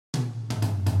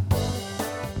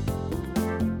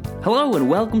Hello and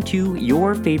welcome to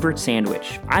Your Favorite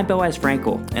Sandwich. I'm Boaz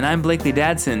Frankel. And I'm Blakely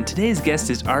Dadson. Today's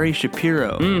guest is Ari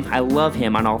Shapiro. I love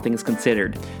him on All Things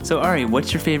Considered. So Ari,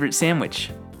 what's your favorite sandwich?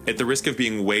 At the risk of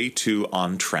being way too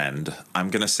on trend,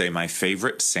 I'm going to say my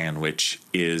favorite sandwich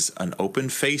is an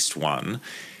open-faced one.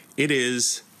 It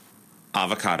is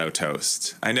avocado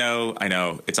toast. I know,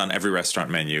 it's on every restaurant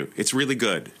menu. It's really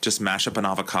good. Just mash up an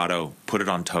avocado, put it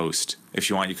on toast. If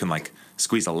you want, you can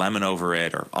squeeze a lemon over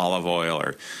it or olive oil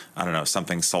or, I don't know,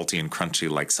 something salty and crunchy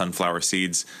like sunflower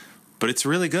seeds. But it's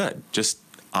really good. Just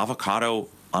avocado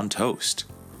on toast.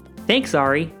 Thanks,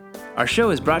 Ari. Our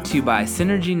show is brought to you by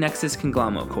Synergy Nexus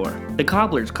Conglomerate Corp. The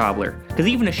cobbler's cobbler, because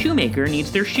even a shoemaker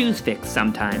needs their shoes fixed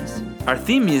sometimes. Our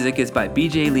theme music is by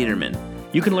BJ Liederman.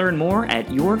 You can learn more at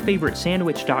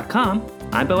yourfavoritesandwich.com.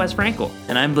 I'm Boaz Frankel.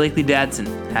 And I'm Blakely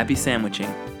Dadson. Happy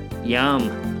sandwiching.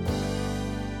 Yum.